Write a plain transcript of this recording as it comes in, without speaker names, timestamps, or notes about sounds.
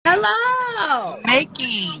Hello.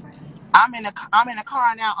 Nikki, I'm in the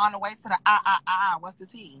car now on the way to the What's the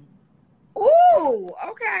tea? Ooh,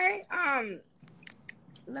 okay.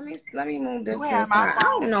 Let me move this You to have the my side. phone.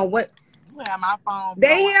 I don't know what. You have my phone.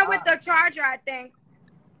 They here with the charger, I think.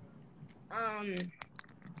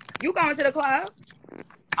 You going to the club?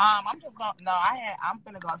 I'm just going. No, I'm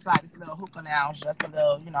finna go slide this little hookah now. Just a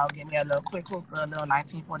little, give me a little quick hookah, a little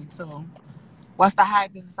 1942. What's the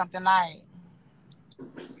hype? This is something light.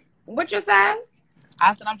 What you said?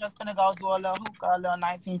 I said I'm just gonna go do a little hookah, a little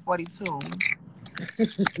 1942.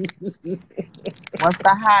 What's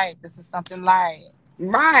the hype? This is something light.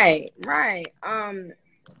 Right. I'm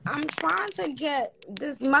trying to get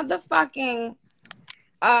this motherfucking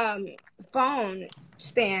phone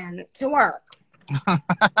stand to work.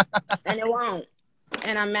 And it won't.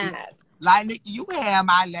 And I'm mad. Like, Nikki, you have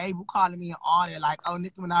my label calling me and all that. Like, oh,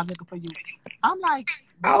 Nikki Minaj looking for you. I'm like,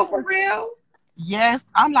 oh, for real? Yes.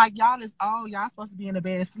 I'm like, y'all supposed to be in the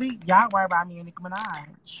bed asleep. Y'all worry about me and Nicki Minaj.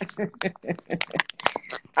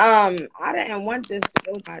 I didn't want this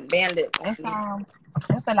bandit. It's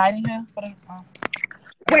a light in here.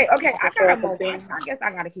 Wait, okay, I gotta move. I guess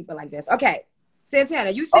I gotta keep it like this. Okay, Santana,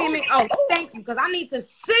 you see me? Oh, thank you, because I need to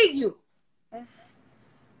see you.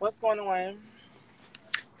 What's going on?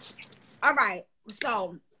 All right,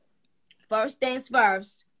 so first things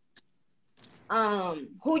first.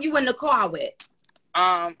 Who you in the car with?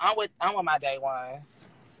 I'm with my day ones.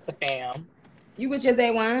 It's the fam. You with your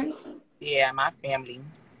day ones? Yeah, my family.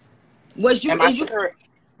 Was you? And are you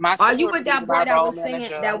with that boy that was singing,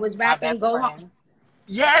 that was rapping "Go Home"?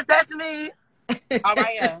 Yes, that's me. All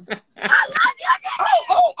right, yeah. I love you.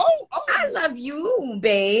 Oh. I love you,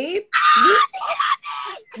 babe.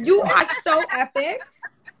 You are so epic.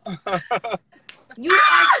 You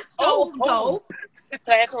are so dope.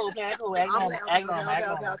 Play it cool. Okay.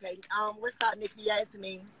 What's up, Nikki? Yes, to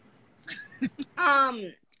me.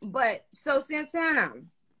 But so Santana.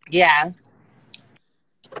 Yeah.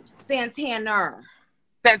 Santana.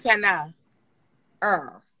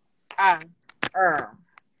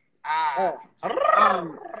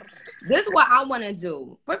 This is what I want to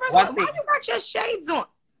do. But first, why you got your shades on?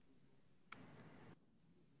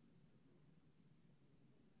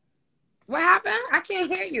 What happened? I can't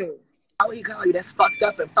hear you. How would he call you? That's fucked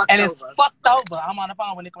up and fucked over. It's fucked over. I'm on the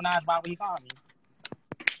phone with Nicki Minaj. Why would he call me?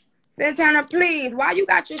 Santana, please. Why you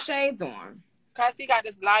got your shades on? Cause he got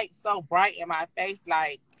this light so bright in my face,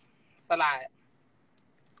 like it's a lot.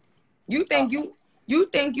 You think you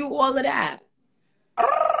all of that?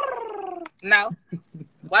 No.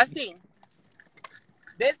 What's he?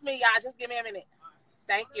 This me, y'all. Just give me a minute.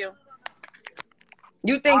 Thank you.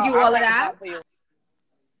 You think you all of that?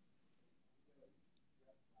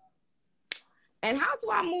 And how do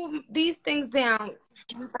I move these things down?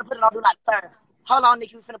 We finna put it on Do Not Disturb. Hold on,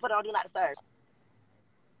 Nikki. We finna put it on Do Not Disturb.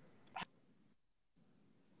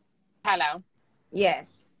 Hello. Yes.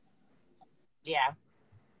 Yeah.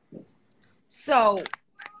 So,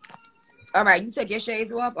 all right, you took your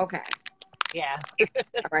shades off? Okay. Yeah.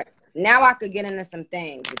 All right. Now I could get into some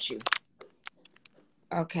things with you.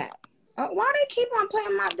 Okay. Why they keep on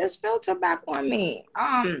putting this filter back on me?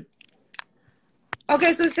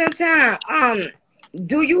 Okay, so Santana,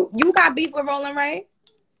 do you got beef with Rolling Ray?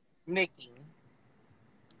 Nikki.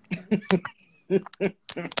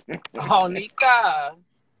 Oh, Nika.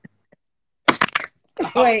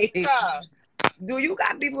 Wait. Nika. Do you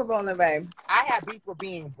got beef with Rolling Ray? I have beef with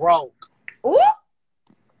being broke. Ooh.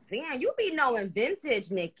 Damn, you be knowing vintage,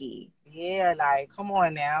 Nikki. Yeah, like, come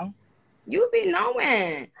on now. You be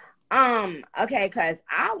knowing. Okay, cause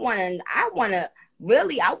I wanted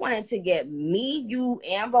to get me, you,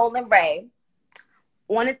 and Rolling Ray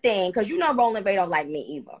on a thing, cause you know Rolling Ray don't like me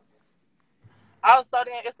either. Oh, so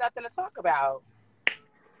then it's nothing to talk about.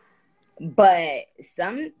 But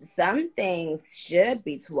some things should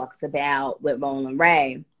be talked about with Rolling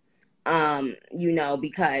Ray.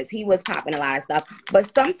 Because he was popping a lot of stuff.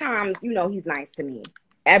 But sometimes, he's nice to me.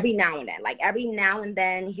 Every now and then. Like every now and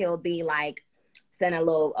then he'll be like send a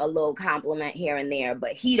little compliment here and there,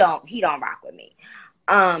 but he don't rock with me.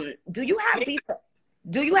 Do you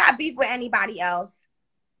have beef with anybody else?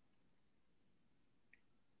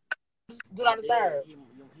 Do not disturb.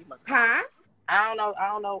 Huh? I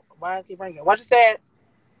don't know why I keep ringing. What you said?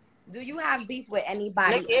 Do you have beef with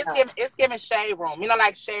anybody else? It's giving shade room.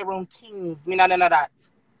 Like shade room teens. None of that.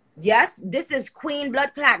 Yes, this is Queen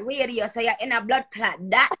Blood Clot Radio, so you're in a blood clot.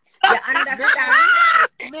 That's, you understand?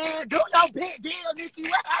 Man, do your big deal, Nikki.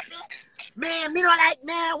 What happened? Man,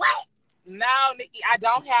 what? No, Nikki, I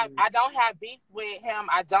don't have beef with him.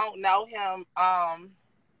 I don't know him.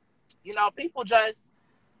 People just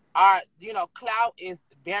are, clout is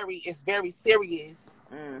very serious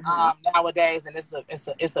nowadays, and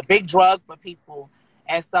it's a big drug for people.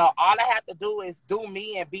 And so all I have to do is do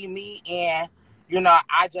me and be me, and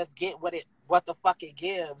I just get what the fuck it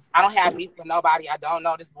gives. I don't have beef with nobody. I don't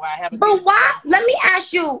know this boy. I haven't. But why? Let me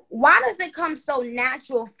ask you, why does it come so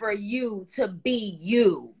natural for you to be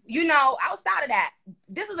you? Outside of that,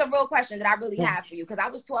 this is a real question that I really have for you, because I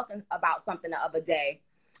was talking about something the other day,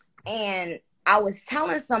 and I was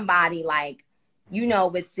telling somebody, like,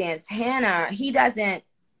 with Santana, it doesn't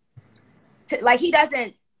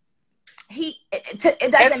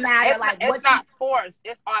matter. It's not forced.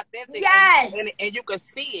 It's authentic. Yes. And you can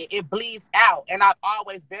see it. It bleeds out. And I've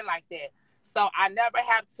always been like that. So I never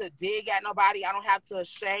have to dig at nobody. I don't have to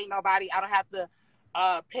shame nobody. I don't have to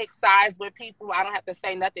pick sides with people. I don't have to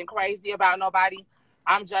say nothing crazy about nobody.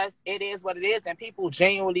 It is what it is. And people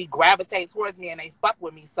genuinely gravitate towards me and they fuck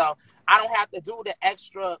with me. So I don't have to do the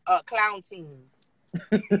extra clown teams.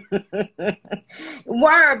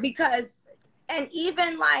 Word, because, and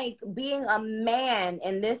even like being a man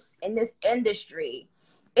in this industry,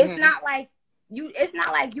 it's not like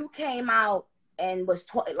you came out and was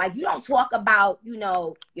like, you don't talk about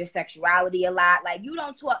your sexuality a lot. Like, you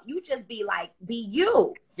don't talk, you just be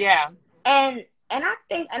you. Yeah. And I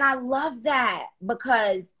think, and I love that,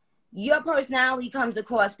 because your personality comes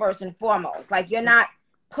across first and foremost. Like, you're not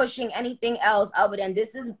pushing anything else other than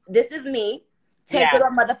this is me. Take it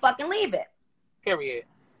or motherfucking leave it. Period.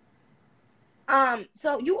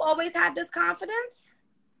 So you always had this confidence?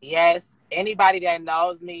 Yes. Anybody that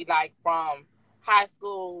knows me, like from high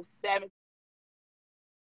school, 17